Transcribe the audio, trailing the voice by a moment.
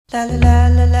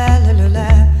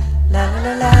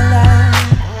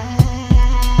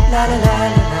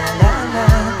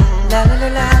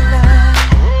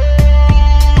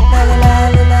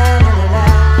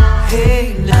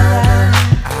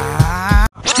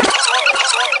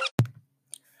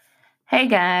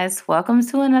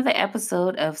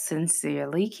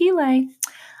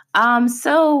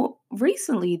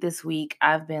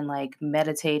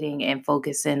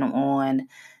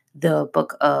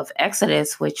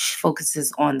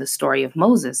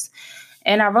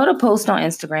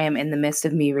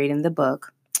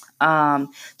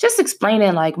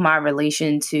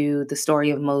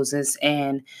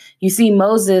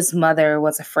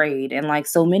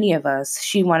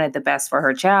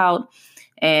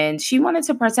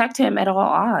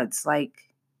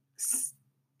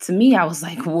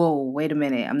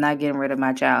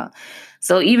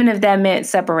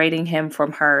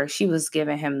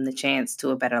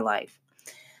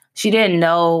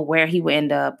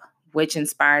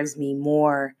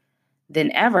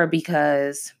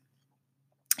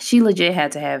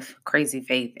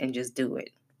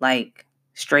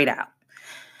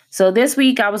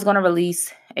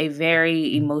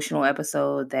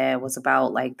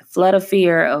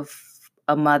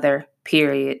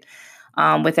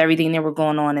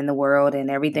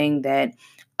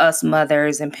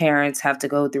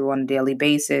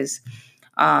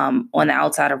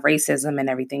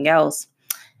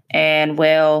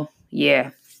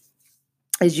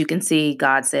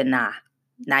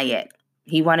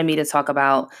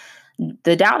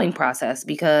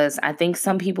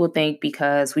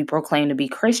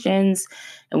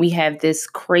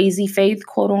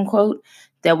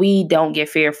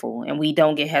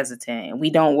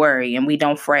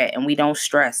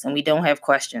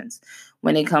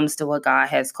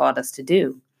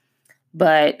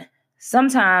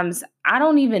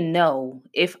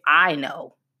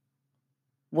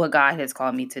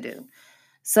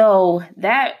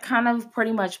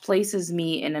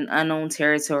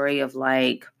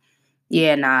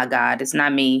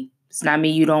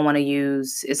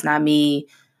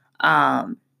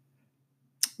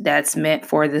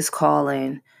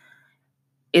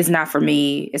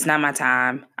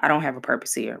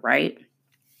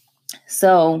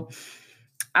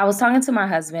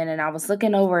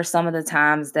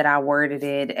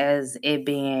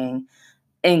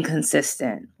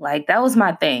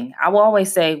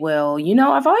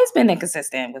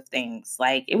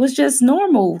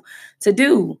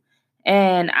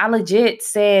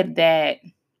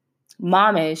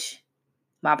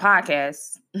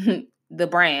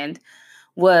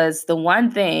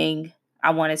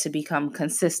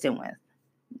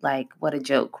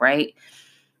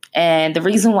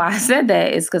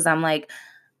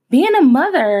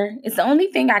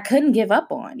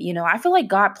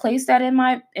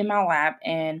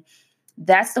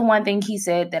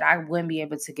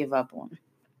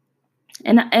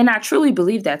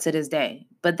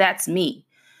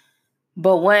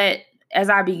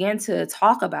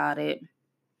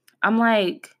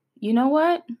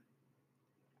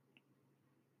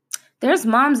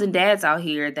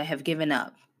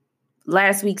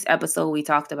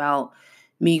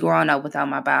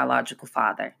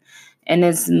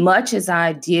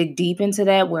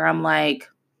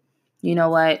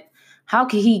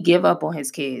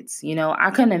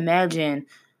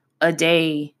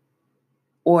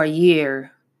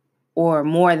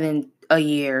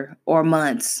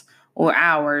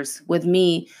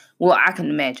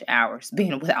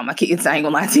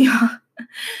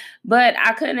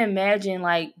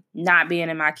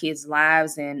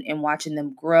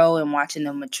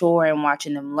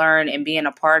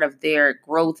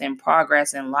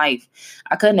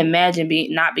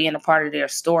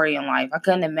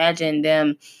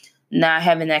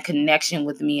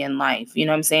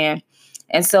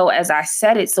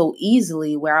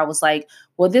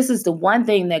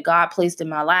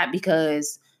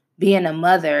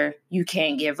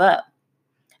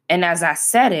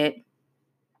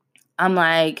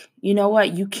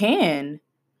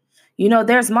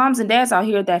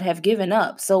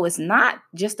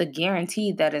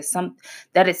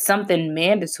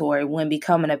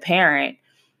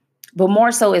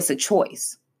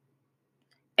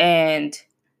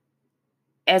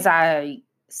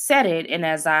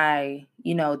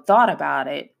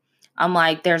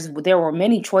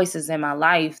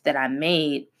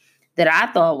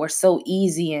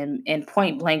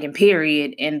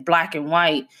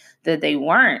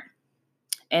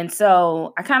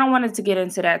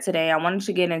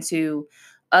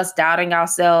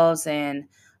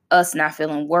us not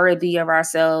feeling worthy of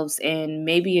ourselves. And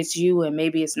maybe it's you and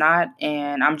maybe it's not.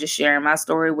 And I'm just sharing my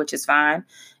story, which is fine.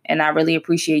 And I really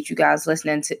appreciate you guys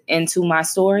listening into my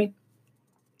story.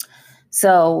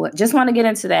 So just want to get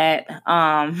into that.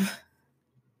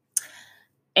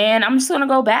 And I'm just going to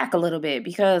go back a little bit,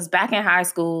 because back in high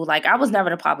school, like, I was never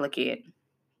the popular kid.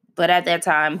 But at that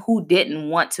time, who didn't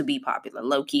want to be popular?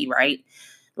 Low key, right?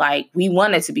 Like, we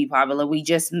wanted to be popular. We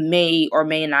just may or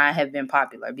may not have been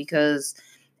popular, because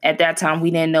at that time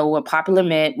we didn't know what popular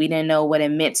meant. We didn't know what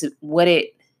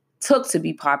it took to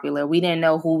be popular. We didn't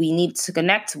know who we needed to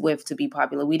connect with to be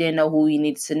popular. We didn't know who we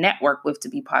needed to network with to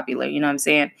be popular. You know what I'm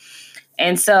saying?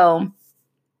 And so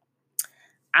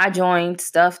I joined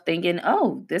stuff thinking,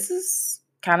 oh, this is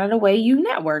kind of the way you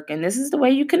network and this is the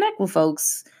way you connect with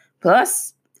folks.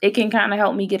 Plus, it can kind of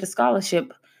help me get a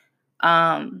scholarship,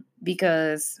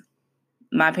 because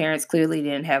my parents clearly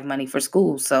didn't have money for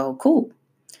school. So cool.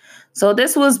 So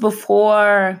this was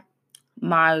before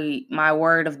my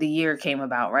word of the year came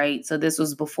about, right? So this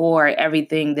was before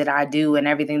everything that I do and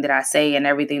everything that I say and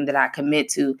everything that I commit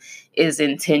to is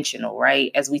intentional,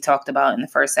 right? As we talked about in the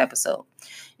first episode.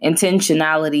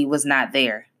 Intentionality was not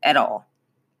there at all.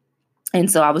 And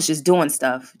so I was just doing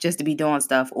stuff just to be doing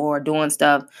stuff, or doing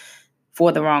stuff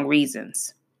for the wrong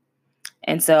reasons.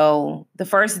 And so the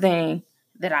first thing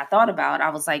that I thought about, I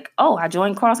was like, oh, I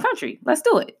joined cross country. Let's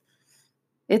do it.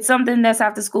 It's something that's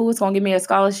after school. It's going to give me a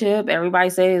scholarship. Everybody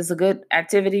says it's a good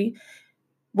activity.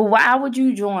 But why would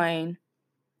you join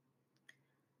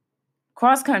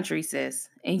cross country, sis,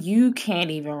 and you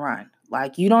can't even run?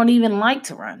 Like, you don't even like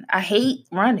to run. I hate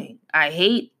running. I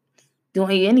hate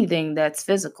doing anything that's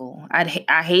physical. I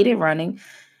hated running.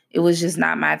 It was just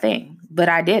not my thing, but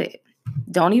I did it.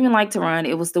 Don't even like to run.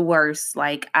 It was the worst.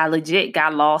 Like, I legit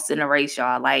got lost in a race,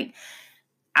 y'all. Like,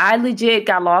 I legit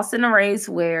got lost in a race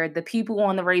where the people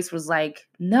on the race was like,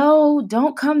 no,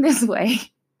 don't come this way.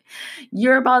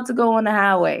 You're about to go on the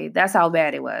highway. That's how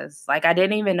bad it was. Like, I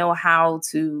didn't even know how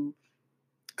to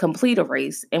complete a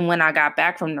race. And when I got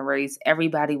back from the race,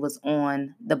 everybody was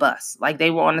on the bus. Like,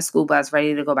 they were on the school bus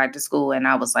ready to go back to school. And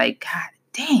I was like, God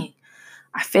dang,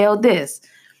 I failed this.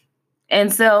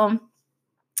 And so,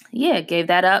 yeah, gave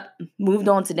that up, moved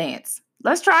on to dance.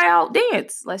 Let's try out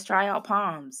dance. Let's try out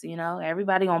Palms. You know,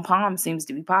 everybody on Palms seems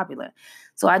to be popular.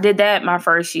 So I did that my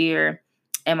first year.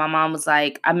 And my mom was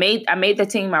like, I made the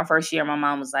team my first year. My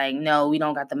mom was like, no, we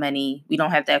don't got the money. We don't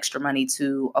have the extra money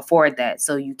to afford that.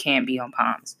 So you can't be on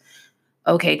Palms.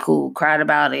 Okay, cool. Cried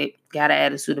about it. Got an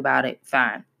attitude about it.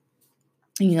 Fine.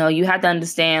 You know, you have to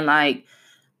understand, like,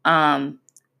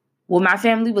 what my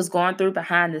family was going through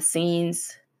behind the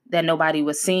scenes that nobody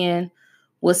was seeing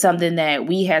was something that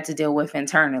we had to deal with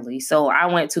internally. So I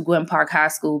went to Gwynn Park High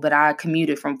School, but I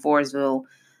commuted from Forestville,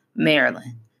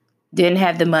 Maryland. Didn't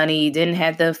have the money, didn't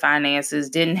have the finances,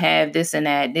 didn't have this and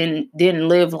that, didn't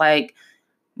live like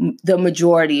the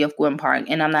majority of Gwynn Park.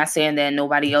 And I'm not saying that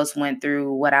nobody else went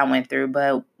through what I went through,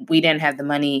 but we didn't have the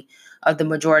money of the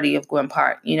majority of Gwynn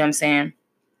Park. You know what I'm saying?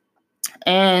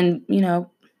 And, you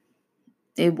know,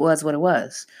 it was what it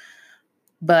was.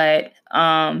 But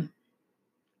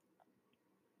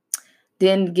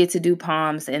didn't get to do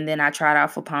Palms, and then I tried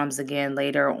out for Palms again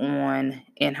later on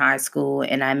in high school,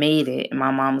 and I made it. And my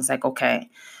mom was like, okay,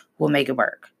 we'll make it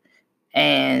work.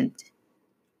 And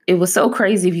it was so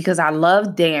crazy because I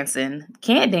love dancing.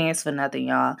 Can't dance for nothing,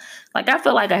 y'all. Like, I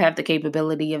feel like I have the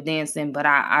capability of dancing, but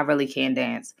I really can't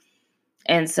dance.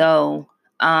 And so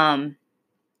I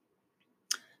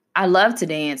love to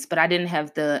dance, but I didn't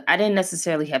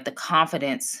necessarily have the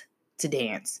confidence to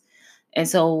dance. And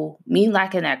so me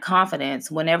lacking that confidence,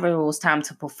 whenever it was time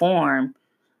to perform,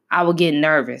 I would get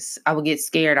nervous. I would get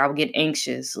scared. I would get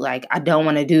anxious. Like, I don't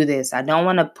want to do this. I don't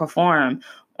want to perform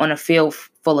on a field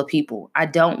full of people. I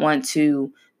don't want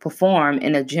to perform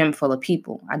in a gym full of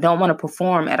people. I don't want to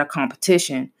perform at a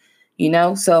competition, you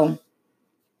know? So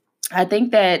I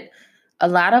think that a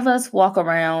lot of us walk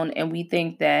around and we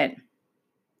think that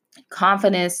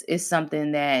confidence is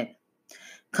something that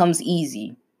comes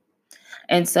easy.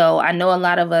 And so I know a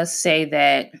lot of us say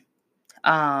that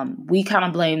we kind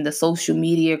of blame the social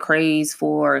media craze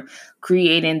for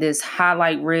creating this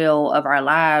highlight reel of our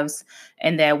lives,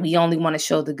 and that we only want to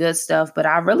show the good stuff. But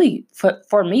I really,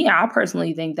 for me, I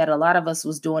personally think that a lot of us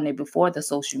was doing it before the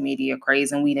social media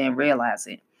craze and we didn't realize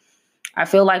it. I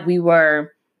feel like we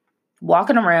were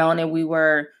walking around and we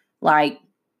were like,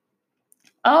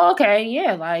 oh, okay,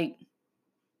 yeah, like,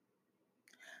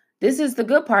 this is the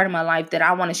good part of my life that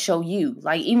I want to show you,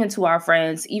 like, even to our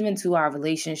friends, even to our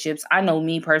relationships. I know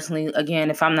me personally, again,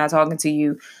 if I'm not talking to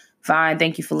you, fine,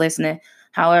 thank you for listening.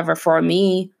 However, for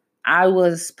me, I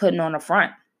was putting on a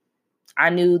front. I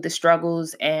knew the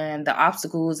struggles and the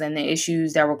obstacles and the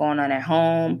issues that were going on at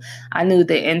home. I knew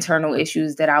the internal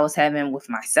issues that I was having with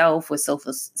myself, with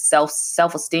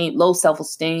self-esteem, low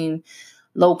self-esteem,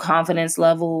 low confidence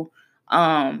level.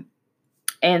 And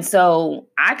so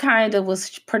I kind of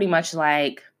was pretty much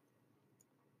like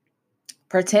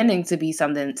pretending to be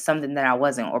something that I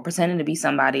wasn't, or pretending to be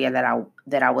somebody that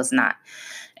I was not.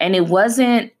 And it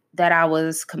wasn't that I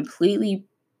was completely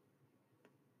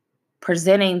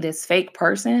presenting this fake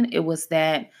person. It was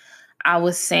that I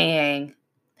was saying,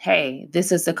 hey,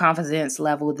 this is the confidence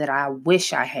level that I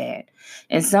wish I had.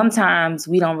 And sometimes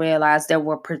we don't realize that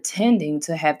we're pretending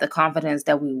to have the confidence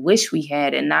that we wish we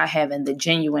had and not having the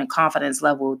genuine confidence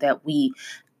level that we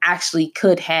actually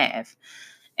could have.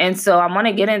 And so I want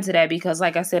to get into that because,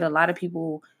 like I said, a lot of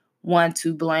people want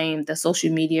to blame the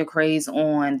social media craze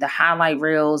on the highlight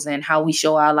reels and how we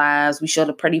show our lives. We show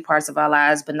the pretty parts of our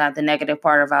lives, but not the negative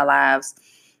part of our lives.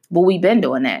 But we've been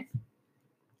doing that.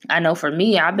 I know for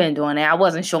me, I've been doing that. I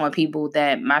wasn't showing people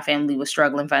that my family was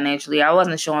struggling financially. I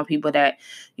wasn't showing people that,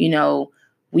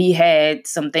 we had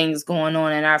some things going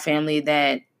on in our family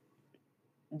that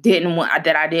I didn't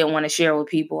want to share with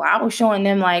people. I was showing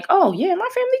them like, oh yeah, my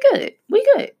family good. We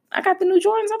good. I got the new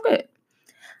Jordans. I'm good.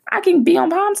 I can be on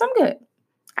Palms. I'm good.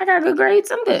 I got good grades.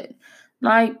 I'm good.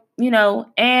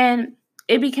 And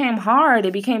it became hard.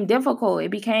 It became difficult.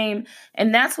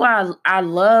 And that's why I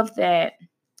love that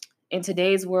in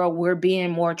today's world, we're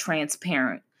being more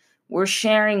transparent. We're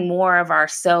sharing more of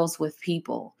ourselves with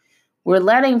people. We're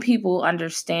letting people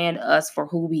understand us for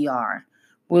who we are.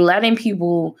 We're letting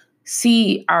people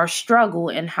see our struggle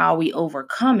and how we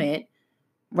overcome it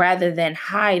rather than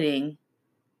hiding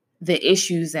the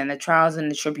issues and the trials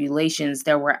and the tribulations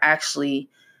that we're actually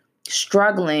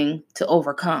struggling to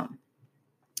overcome,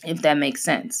 if that makes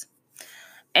sense.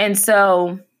 And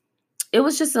so it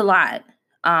was just a lot.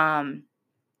 And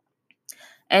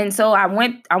so I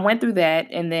went through that,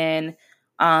 and then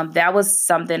that was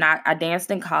something I danced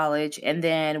in college. And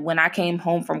then when I came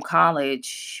home from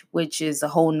college, which is a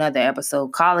whole nother episode,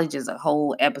 college is a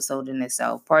whole episode in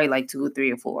itself, probably like 2 or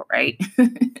 3 or 4, right?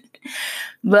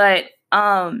 But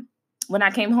when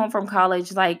I came home from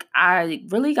college, like I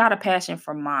really got a passion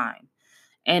for mime.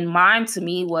 And mime to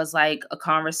me was like a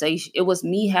conversation. It was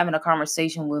me having a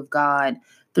conversation with God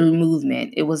through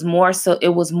movement. It was more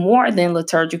than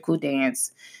liturgical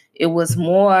dance. It was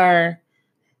more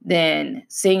than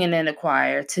singing in the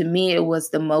choir. To me, it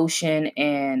was the motion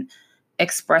and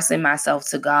expressing myself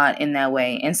to God in that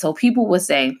way. And so people would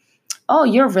say, oh,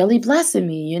 you're really blessing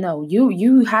me.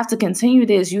 You have to continue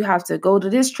this. You have to go to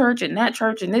this church and that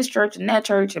church and this church and that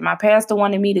church. And my pastor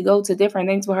wanted me to go to different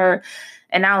things with her.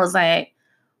 And I was like,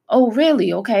 oh,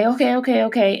 really?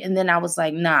 Okay. And then I was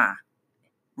like, nah,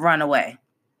 run away.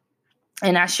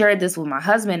 And I shared this with my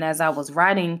husband as I was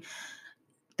writing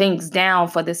things down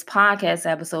for this podcast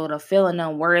episode of feeling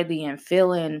unworthy and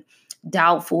feeling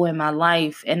doubtful in my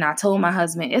life. And I told my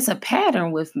husband, it's a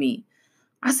pattern with me.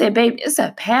 I said, babe, it's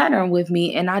a pattern with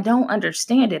me and I don't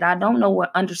understand it. I don't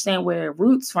understand where it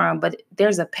roots from, but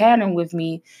there's a pattern with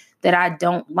me that I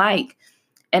don't like.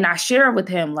 And I shared with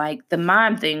him like the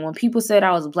mime thing. When people said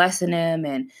I was blessing them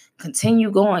and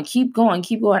continue going, keep going,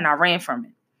 I ran from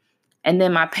it. And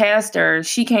then my pastor,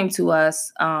 she came to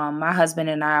us, my husband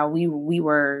and I, we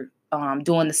were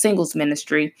doing the singles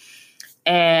ministry,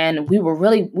 and we were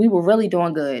really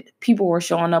doing good. People were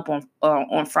showing up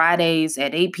on Fridays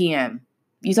at 8 p.m.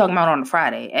 You talking about on a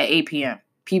Friday at 8 p.m.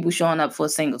 People showing up for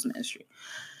singles ministry.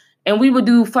 And we would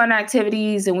do fun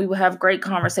activities and we would have great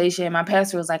conversation. My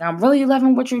pastor was like, I'm really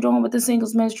loving what you're doing with the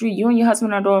singles ministry. You and your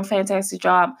husband are doing a fantastic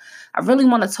job. I really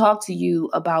want to talk to you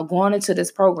about going into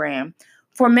this program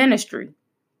for ministry.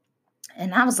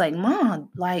 And I was like, Mom,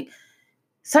 like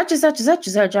such and such and such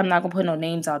and such. I'm not going to put no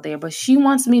names out there, but she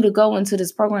wants me to go into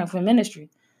this program for ministry.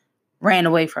 Ran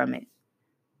away from it.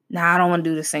 Now I don't want to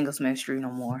do the singles ministry no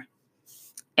more.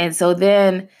 And so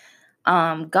then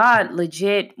God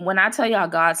legit, when I tell y'all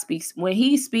God speaks, when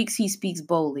he speaks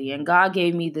boldly. And God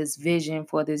gave me this vision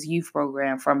for this youth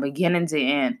program from beginning to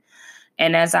end.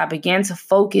 And as I began to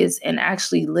focus and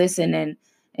actually listen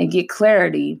and get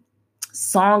clarity,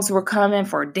 songs were coming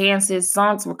for dances,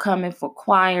 songs were coming for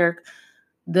choir,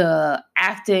 the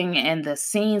acting and the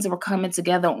scenes were coming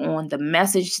together on the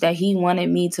message that he wanted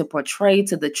me to portray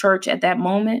to the church at that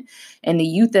moment and the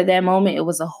youth at that moment. It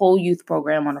was a whole youth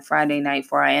program on a Friday night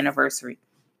for our anniversary.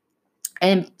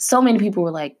 And so many people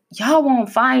were like, y'all were on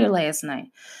fire last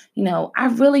night. I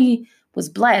really was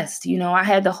blessed. I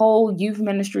had the whole youth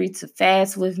ministry to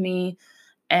fast with me.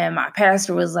 And my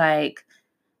pastor was like,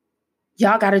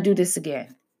 y'all got to do this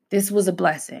again. This was a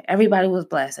blessing. Everybody was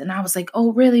blessed. And I was like,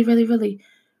 oh, really, really, really?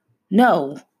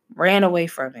 No, ran away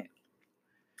from it.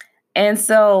 And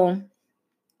so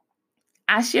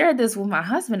I shared this with my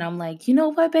husband. I'm like, you know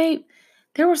what, babe?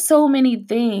 There were so many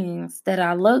things that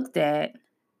I looked at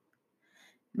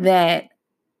that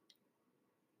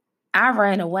I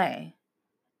ran away.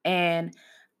 And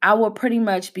I would pretty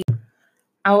much be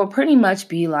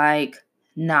like,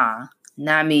 nah,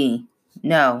 not me.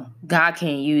 No, God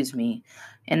can't use me.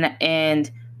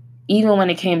 And even when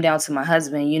it came down to my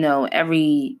husband,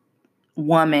 every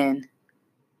woman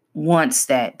wants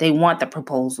that. They want the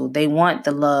proposal. They want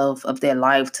the love of their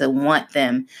life, to want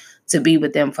them to be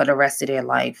with them for the rest of their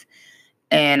life.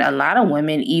 And a lot of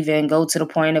women even go to the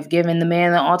point of giving the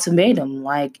man an ultimatum.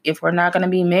 Like, if we're not going to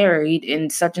be married in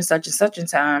such and such and such a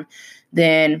time,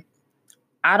 then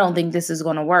I don't think this is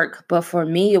going to work. But for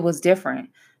me, it was different.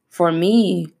 For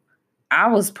me, I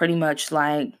was pretty much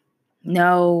like,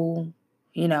 no,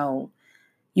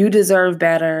 you deserve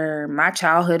better. My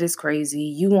childhood is crazy.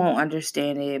 You won't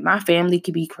understand it. My family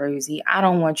could be crazy. I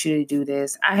don't want you to do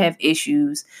this. I have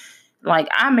issues. Like,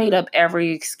 I made up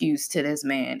every excuse to this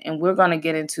man. And we're going to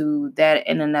get into that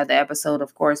in another episode,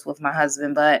 of course, with my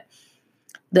husband. But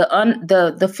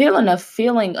the feeling of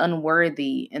feeling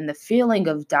unworthy, and the feeling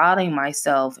of doubting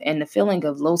myself, and the feeling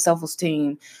of low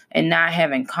self-esteem and not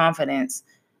having confidence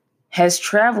has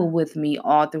traveled with me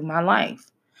all through my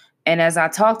life. And as I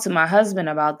talk to my husband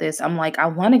about this, I'm like, I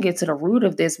want to get to the root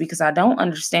of this because I don't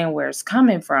understand where it's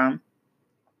coming from.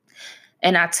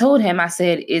 And I told him, I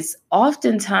said, it's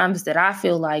oftentimes that I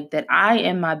feel like that I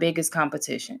am my biggest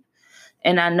competition.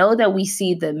 And I know that we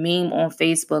see the meme on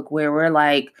Facebook where we're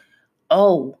like,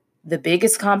 oh, the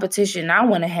biggest competition I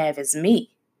want to have is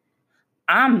me.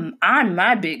 I'm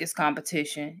my biggest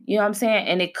competition. You know what I'm saying?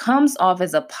 And it comes off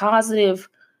as a positive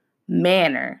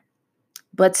manner.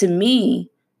 But to me,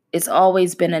 it's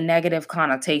always been a negative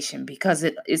connotation because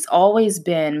it's always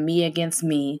been me against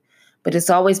me, but it's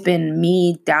always been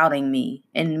me doubting me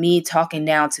and me talking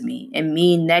down to me and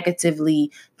me negatively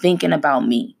thinking about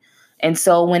me. And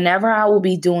so whenever I will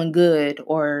be doing good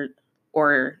or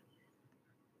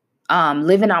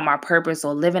living out my purpose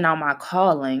or living out my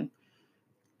calling,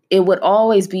 it would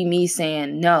always be me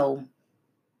saying, no,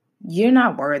 you're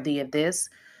not worthy of this.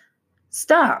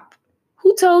 Stop.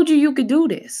 Who told you you could do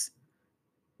this?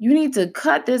 You need to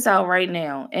cut this out right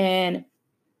now. And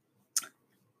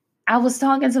I was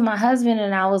talking to my husband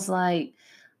and I was like,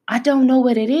 I don't know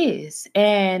what it is.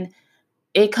 And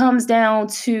it comes down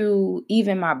to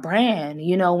even my brand.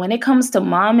 When it comes to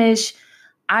Momish,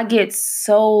 I get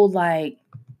so like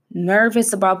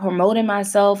nervous about promoting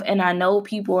myself. And I know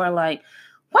people are like,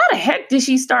 why the heck did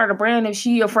she start a brand if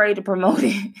she afraid to promote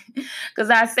it?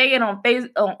 Because I say it on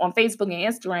Facebook and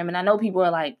Instagram. And I know people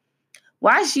are like,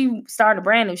 why she start a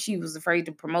brand if she was afraid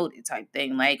to promote it type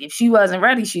thing? Like, if she wasn't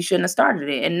ready, she shouldn't have started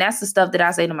it. And that's the stuff that I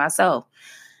say to myself.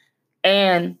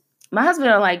 And my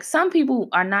husband are like, some people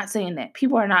are not saying that.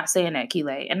 People are not saying that,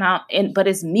 Keeley. But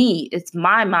it's me. It's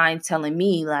my mind telling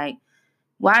me, like,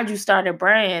 why'd you start a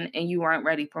brand and you weren't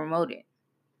ready to promote it?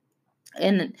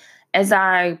 And as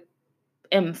I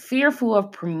am fearful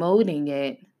of promoting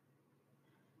it,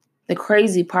 the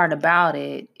crazy part about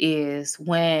it is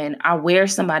when I wear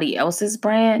somebody else's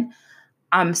brand,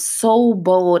 I'm so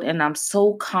bold and I'm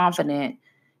so confident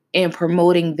in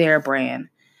promoting their brand.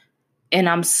 And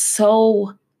I'm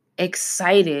so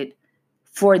excited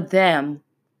for them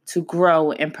to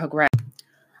grow and progress.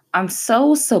 I'm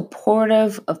so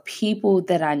supportive of people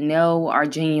that I know are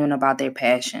genuine about their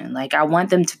passion. Like, I want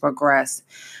them to progress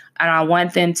and I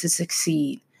want them to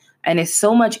succeed. And it's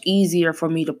so much easier for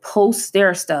me to post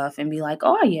their stuff and be like,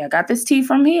 oh yeah, I got this tea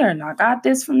from here and I got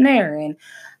this from there. And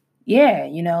yeah,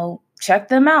 check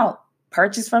them out,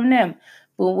 purchase from them.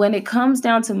 But when it comes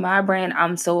down to my brand,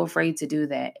 I'm so afraid to do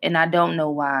that. And I don't know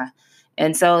why.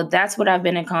 And so that's what I've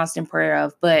been in constant prayer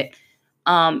of. But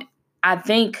I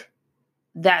think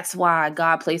that's why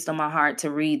God placed on my heart to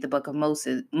read the book of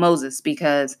Moses,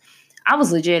 because I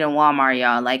was legit in Walmart,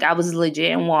 y'all. Like, I was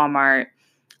legit in Walmart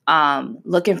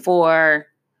looking for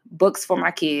books for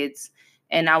my kids.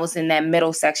 And I was in that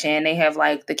middle section. They have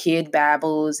like the kid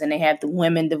Bibles and they have the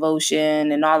women devotion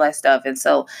and all that stuff. And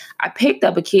so I picked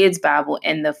up a kid's Bible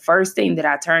and the first thing that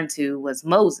I turned to was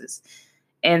Moses.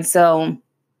 And so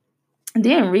I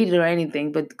didn't read it or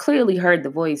anything, but clearly heard the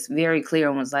voice very clear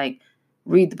and was like,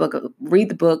 read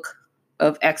the book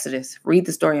of Exodus, read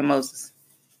the story of Moses.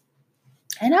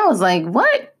 And I was like,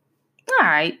 what? All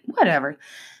right, whatever.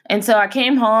 And so I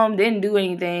came home, didn't do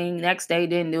anything. Next day,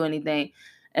 didn't do anything.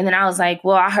 And then I was like,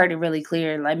 well, I heard it really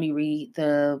clear. Let me read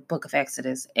the book of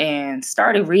Exodus, and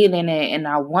started reading it. And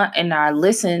I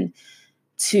listened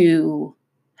to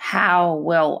how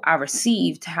well I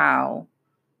received, how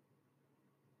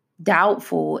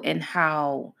doubtful and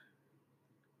how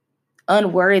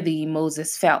unworthy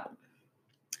Moses felt.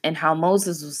 And how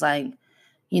Moses was like,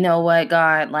 you know what,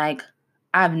 God, like,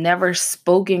 I've never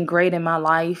spoken great in my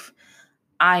life.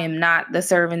 I am not the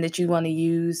servant that you want to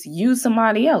use. Use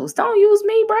somebody else. Don't use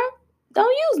me, bro.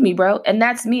 Don't use me, bro. And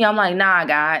that's me. I'm like, nah,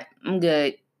 God, I'm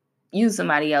good. Use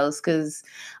somebody else, because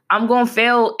I'm going to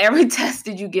fail every test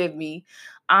that you give me.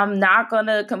 I'm not going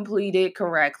to complete it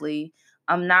correctly.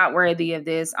 I'm not worthy of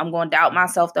this. I'm going to doubt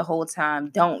myself the whole time.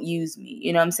 Don't use me.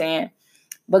 You know what I'm saying?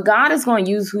 But God is going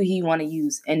to use who he want to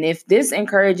use. And if this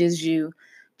encourages you,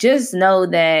 just know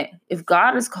that if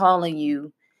God is calling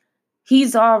you,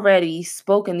 he's already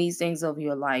spoken these things over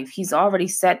your life. He's already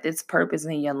set this purpose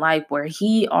in your life where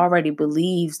he already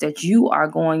believes that you are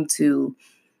going to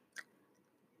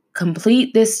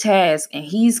complete this task, and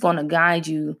he's going to guide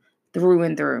you through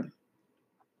and through.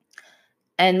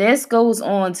 And this goes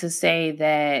on to say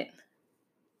that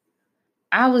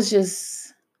I was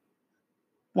just,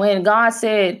 when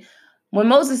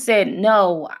Moses said,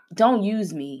 no, don't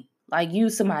use me, like,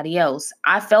 use somebody else,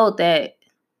 I felt that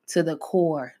to the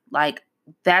core. Like,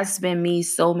 that's been me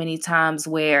so many times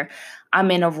where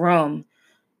I'm in a room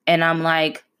and I'm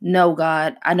like, no,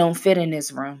 God, I don't fit in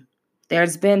this room.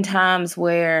 There's been times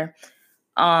where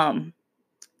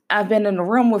I've been in a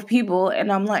room with people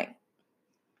and I'm like,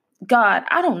 God,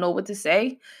 I don't know what to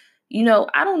say.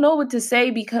 I don't know what to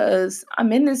say, because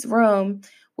I'm in this room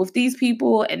with these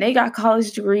people and they got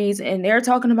college degrees and they're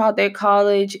talking about their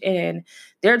college and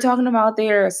they're talking about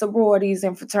their sororities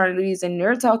and fraternities and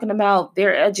they're talking about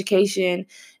their education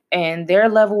and their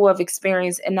level of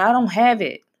experience, and I don't have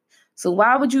it. So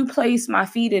why would you place my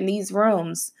feet in these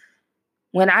rooms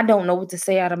when I don't know what to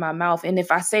say out of my mouth? And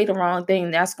if I say the wrong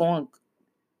thing, that's going to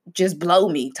just blow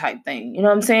me, type thing. You know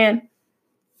what I'm saying?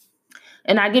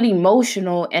 And I get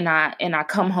emotional, and I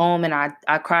come home and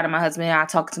I cry to my husband. I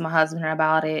talk to my husband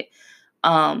about it.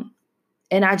 And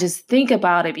I just think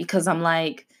about it, because I'm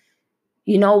like,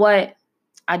 you know what?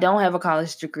 I don't have a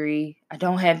college degree. I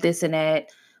don't have this and that.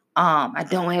 I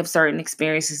don't have certain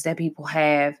experiences that people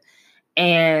have.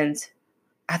 And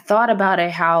I thought about it,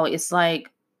 how it's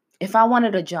like, if I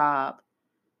wanted a job,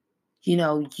 you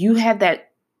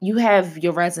have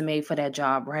your resume for that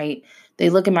job, right? They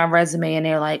look at my resume and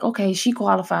they're like, okay, she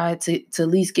qualified to at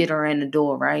least get her in the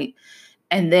door, right?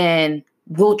 And then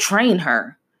we'll train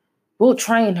her.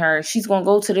 She's going to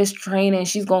go to this training.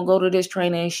 She's going to go to this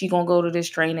training. She's going to go to this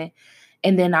training.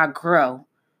 And then I grow.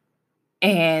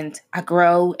 And I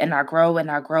grow and I grow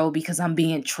and I grow, because I'm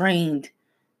being trained.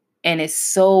 And it's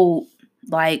so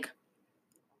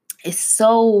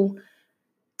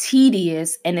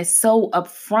tedious and it's so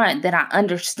upfront that I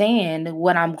understand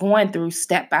what I'm going through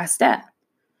step by step.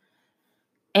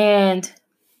 And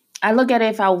I look at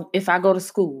it, if I go to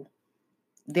school,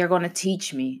 they're going to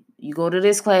teach me. You go to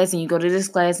this class and you go to this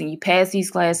class and you pass these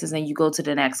classes and you go to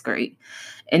the next grade.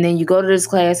 And then you go to this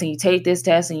class and you take this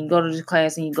test and you go to this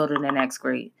class and you go to the next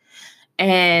grade.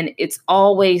 And it's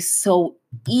always so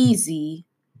easy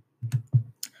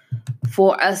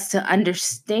for us to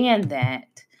understand that.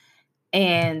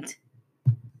 And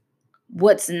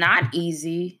what's not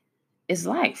easy is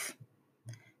life,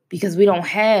 because we don't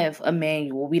have a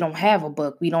manual. We don't have a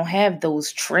book. We don't have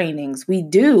those trainings. We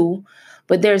do,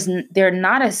 but they're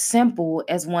not as simple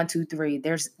as 1, 2, 3.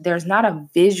 There's not a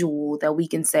visual that we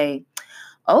can say,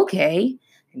 okay,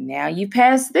 now you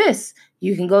passed this.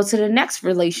 You can go to the next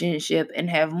relationship and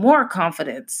have more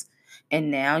confidence. And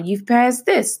now you've passed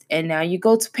this. And now you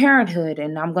go to parenthood.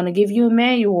 And I'm going to give you a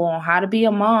manual on how to be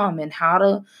a mom and how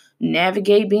to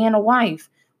navigate being a wife.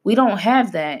 We don't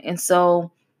have that. And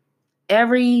so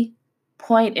every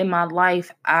point in my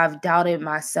life, I've doubted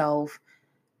myself,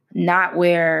 not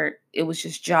where it was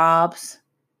just jobs,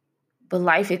 but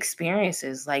life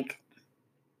experiences. Like,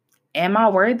 am I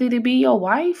worthy to be your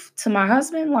wife? To my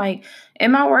husband, like,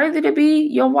 am I worthy to be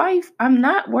your wife? I'm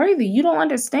not worthy. You don't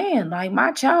understand. Like,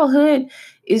 my childhood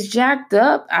is jacked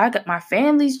up. I got my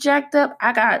family's jacked up.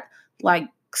 I got like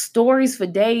stories for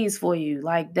days for you,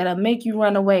 like, that'll make you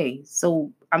run away.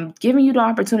 So I'm giving you the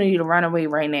opportunity to run away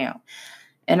right now.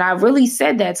 And I really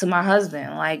said that to my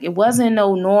husband. Like, it wasn't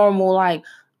no normal, like,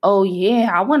 oh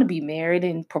yeah, I want to be married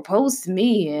and propose to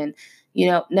me. And,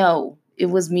 no. It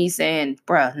was me saying,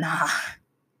 bruh,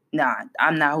 nah,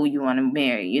 I'm not who you want to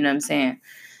marry. You know what I'm saying?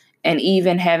 And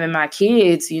even having my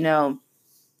kids,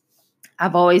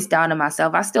 I've always doubted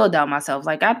myself. I still doubt myself.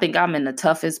 Like, I think I'm in the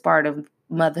toughest part of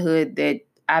motherhood that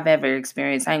I've ever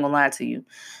experienced. I ain't gonna lie to you.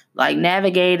 Like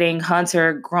navigating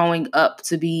Hunter growing up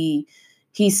to be,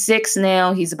 he's 6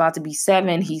 now, he's about to be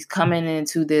 7. He's coming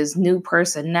into this new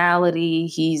personality.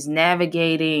 He's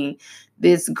navigating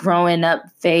this growing up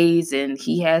phase, and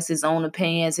he has his own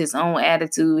opinions, his own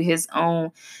attitude, his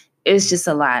own, it's just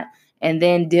a lot. And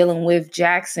then dealing with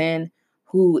Jackson,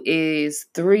 who is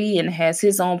 3 and has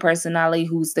his own personality,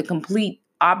 who's the complete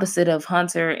opposite of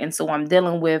Hunter. And so I'm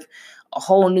dealing with a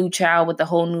whole new child with a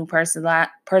whole new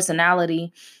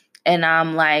personality. And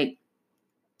I'm like,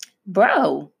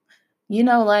 bro,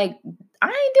 like, I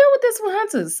ain't deal with this with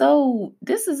Hunter. So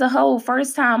this is a whole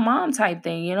first time mom type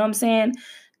thing. You know what I'm saying?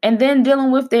 And then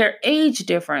dealing with their age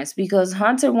difference, because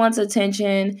Hunter wants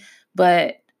attention,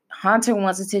 but Hunter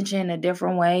wants attention in a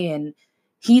different way. And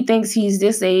he thinks he's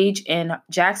this age, and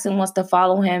Jackson wants to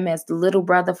follow him as the little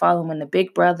brother following the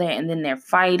big brother. And then they're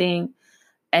fighting.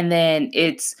 And then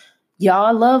it's,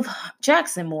 y'all love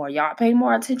Jackson more. Y'all pay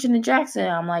more attention to Jackson.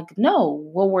 I'm like, no,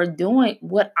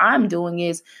 what I'm doing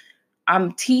is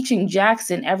I'm teaching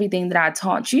Jackson everything that I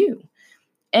taught you.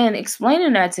 And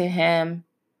explaining that to him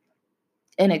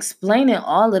and explaining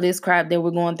all of this crap that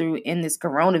we're going through in this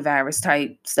coronavirus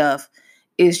type stuff,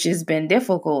 it's just been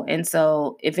difficult. And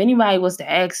so if anybody was to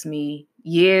ask me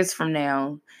years from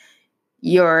now,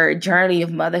 your journey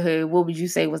of motherhood, what would you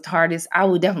say was the hardest? I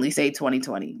would definitely say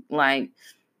 2020. Like,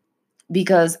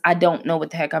 because I don't know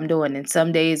what the heck I'm doing. And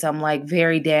some days I'm like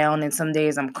very down, and some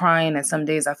days I'm crying, and some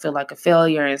days I feel like a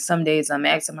failure, and some days I'm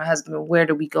asking my husband, where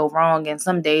did we go wrong? And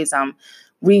some days I'm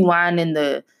rewinding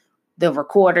the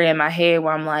recorder in my head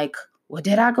where I'm like, well,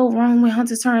 did I go wrong when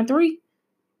Hunter turned 3?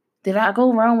 Did I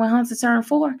go wrong when Hunter turned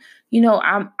 4?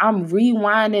 I'm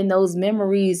rewinding those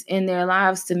memories in their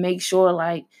lives to make sure,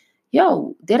 like,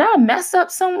 yo, did I mess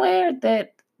up somewhere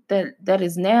that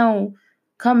is now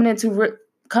coming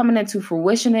into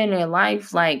fruition in their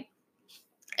life? Like,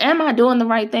 am I doing the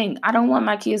right thing? I don't want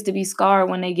my kids to be scarred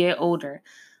when they get older.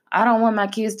 I don't want my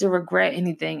kids to regret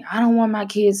anything. I don't want my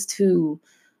kids to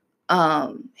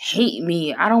hate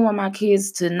me. I don't want my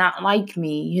kids to not like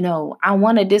me. I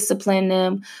want to discipline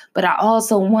them, but I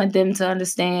also want them to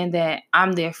understand that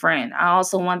I'm their friend. I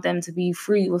also want them to be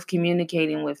free with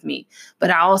communicating with me, but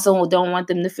I also don't want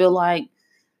them to feel like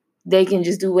they can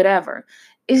just do whatever.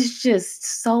 It's just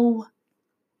so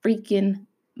freaking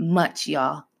much,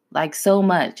 y'all. Like, so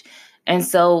much. And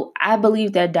so I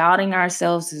believe that doubting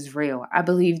ourselves is real. I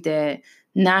believe that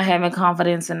not having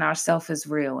confidence in ourselves is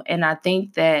real. And I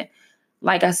think that,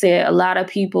 like I said, a lot of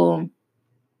people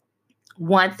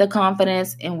want the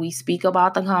confidence, and we speak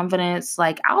about the confidence.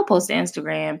 Like, I'll post an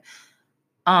Instagram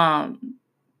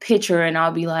picture and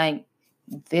I'll be like,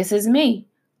 this is me.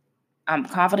 I'm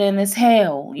confident as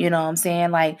hell. You know what I'm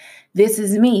saying? Like, this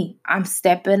is me. I'm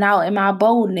stepping out in my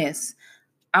boldness.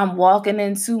 I'm walking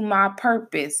into my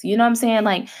purpose. You know what I'm saying?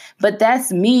 Like, but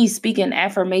that's me speaking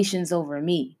affirmations over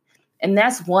me. And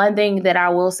that's one thing that I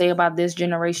will say about this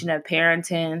generation of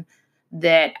parenting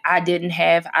that I didn't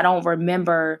have. I don't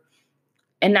remember,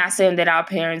 and not saying that our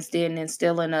parents didn't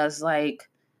instill in us like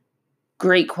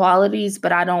great qualities,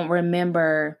 but I don't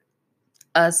remember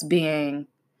us being,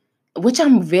 which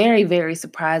I'm very, very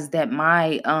surprised that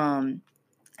my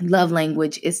love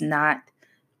language is not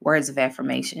words of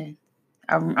affirmation.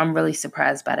 I'm really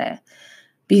surprised by that,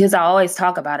 because I always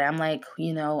talk about it. I'm like,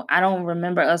 I don't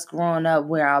remember us growing up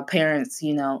where our parents,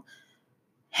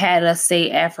 had us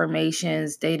say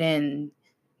affirmations. They didn't,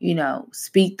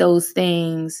 speak those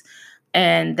things.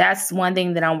 And that's one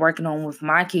thing that I'm working on with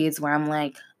my kids, where I'm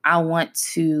like, I want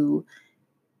to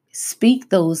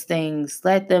speak those things.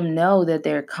 Let them know that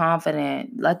they're confident.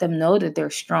 Let them know that they're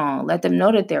strong. Let them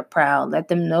know that they're proud. Let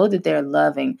them know that they're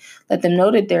loving. Let them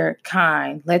know that they're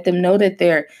kind. Let them know that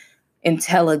they're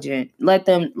intelligent. Let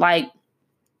them,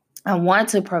 I want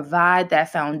to provide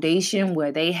that foundation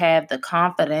where they have the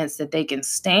confidence that they can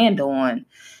stand on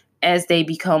as they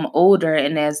become older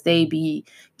and as they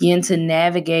begin to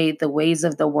navigate the ways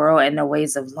of the world and the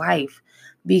ways of life.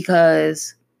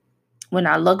 Because when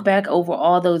I look back over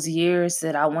all those years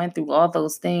that I went through all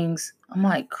those things, I'm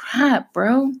like, crap,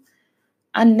 bro.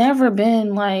 I never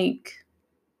been like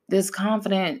this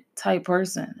confident type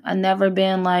person. I never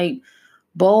been like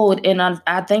bold. And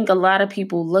I think a lot of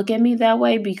people look at me that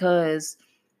way because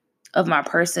of my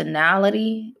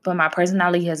personality, but my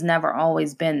personality has never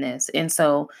always been this. And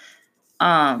so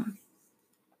I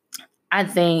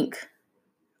think,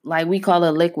 like, we call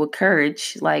it liquid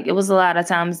courage. Like, it was a lot of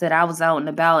times that I was out and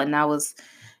about and I was,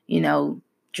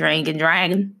 drinking,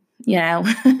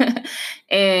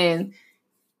 and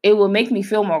it would make me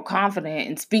feel more confident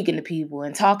in speaking to people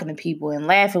and talking to people and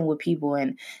laughing with people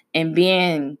and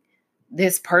being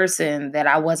this person that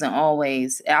I wasn't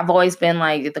always. I've always been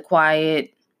like the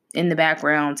quiet, in the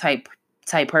background type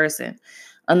person,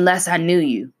 unless I knew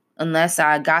you, unless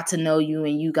I got to know you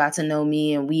and you got to know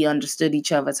me and we understood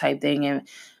each other type thing.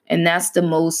 And that's the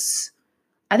most,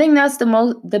 I think that's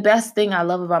the best thing I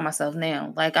love about myself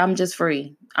now. Like, I'm just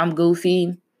free. I'm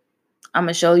goofy. I'm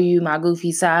gonna show you my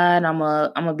goofy side. I'm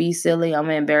gonna be silly. I'm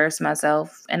gonna embarrass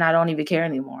myself, and I don't even care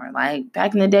anymore. Like,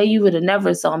 back in the day, you would have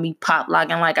never saw me pop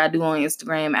locking like I do on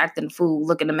Instagram, acting a fool,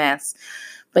 looking a mess.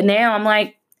 But now I'm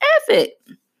like, F it.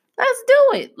 Let's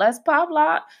do it. Let's pop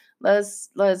lock. Let's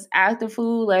act a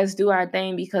fool. Let's do our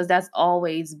thing, because that's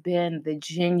always been the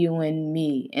genuine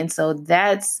me. And so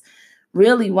that's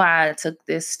really why I took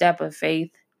this step of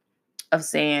faith of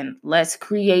saying, let's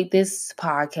create this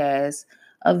podcast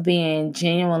of being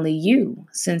genuinely you,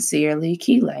 sincerely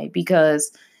Keeley,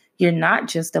 because you're not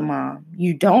just a mom.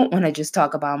 You don't want to just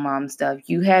talk about mom stuff.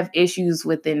 You have issues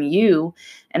within you.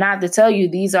 And I have to tell you,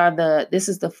 this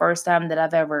is the first time that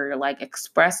I've ever like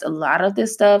expressed a lot of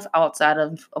this stuff outside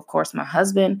of course, my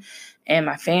husband and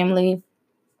my family,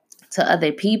 to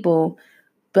other people.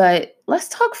 But let's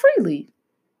talk freely.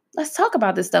 Let's talk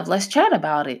about this stuff. Let's chat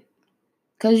about it.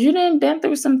 Because you done been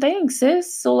through some things,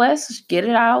 sis. So let's get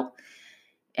it out.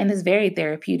 And it's very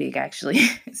therapeutic, actually.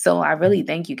 So I really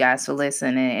thank you guys for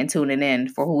listening and tuning in,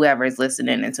 for whoever is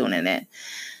listening and tuning in.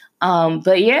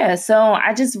 But yeah, so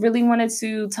I just really wanted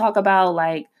to talk about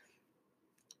like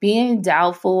being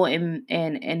doubtful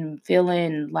and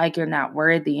feeling like you're not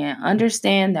worthy, and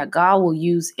understand that God will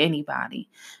use anybody.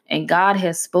 And God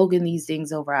has spoken these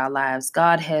things over our lives.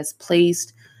 God has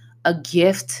placed a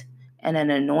gift and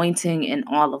an anointing in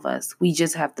all of us. We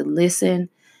just have to listen,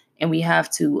 and we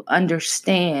have to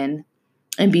understand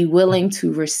and be willing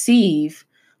to receive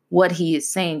what he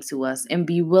is saying to us, and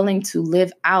be willing to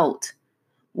live out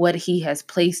what he has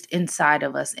placed inside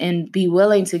of us, and be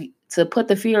willing to put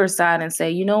the fear aside and say,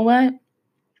 you know what?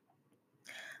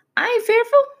 I ain't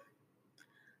fearful.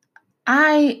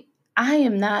 I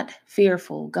am not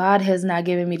fearful. God has not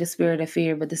given me the spirit of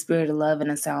fear, but the spirit of love and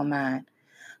a sound mind.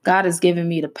 God has given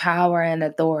me the power and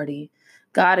authority.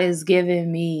 God has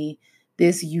given me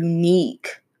this unique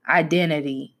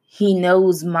identity. He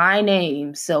knows my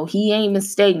name, so he ain't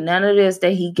mistake none of this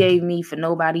that he gave me for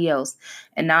nobody else.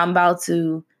 And I'm about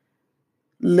to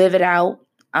live it out.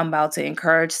 I'm about to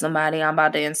encourage somebody. I'm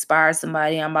about to inspire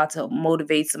somebody. I'm about to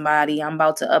motivate somebody. I'm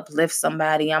about to uplift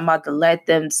somebody. I'm about to let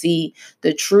them see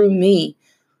the true me.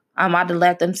 I'm about to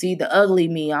let them see the ugly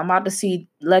me. I'm about to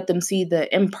let them see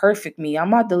the imperfect me.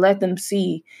 I'm about to let them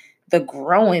see the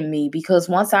growing me. Because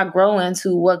once I grow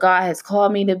into what God has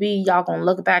called me to be, y'all gonna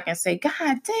look back and say,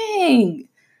 God dang,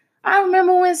 I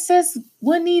remember when sis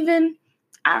wouldn't even,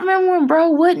 I remember when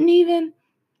bro wouldn't even,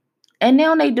 and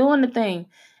now they doing the thing.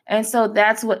 And so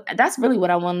that's really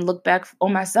what I want to look back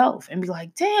on myself and be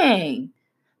like, dang.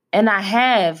 And I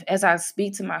have, as I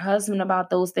speak to my husband about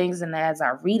those things, and as I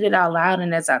read it out loud,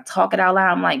 and as I talk it out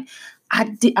loud, I'm like,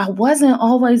 I wasn't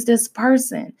always this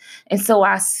person. And so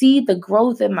I see the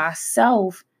growth in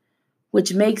myself,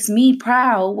 which makes me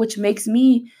proud, which makes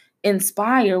me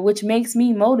inspire, which makes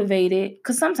me motivated.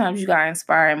 Because sometimes you got to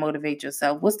inspire and motivate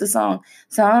yourself. What's the song?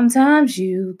 Sometimes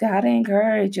you got to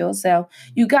encourage yourself.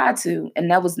 You got to. And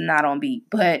that was not on beat,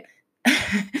 but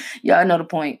y'all know the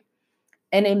point.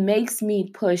 And it makes me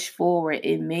push forward.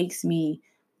 It makes me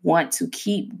want to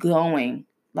keep going.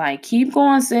 Like, keep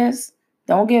going, sis.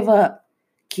 Don't give up.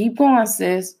 Keep going,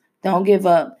 sis. Don't give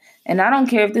up. And I don't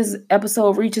care if this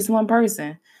episode reaches one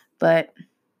person, but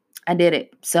I did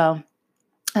it. So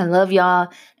I love y'all,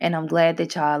 and I'm glad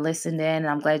that y'all listened in, and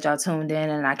I'm glad y'all tuned in,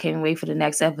 and I can't wait for the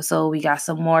next episode. We got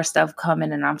some more stuff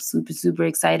coming, and I'm super, super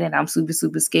excited. I'm super,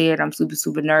 super scared. I'm super,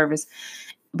 super nervous,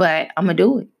 but I'm going to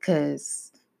do it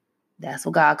because that's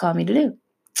what God called me to do.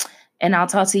 And I'll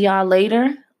talk to y'all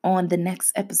later on the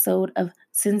next episode of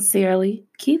Sincerely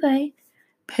Keeley.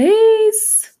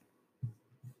 Peace.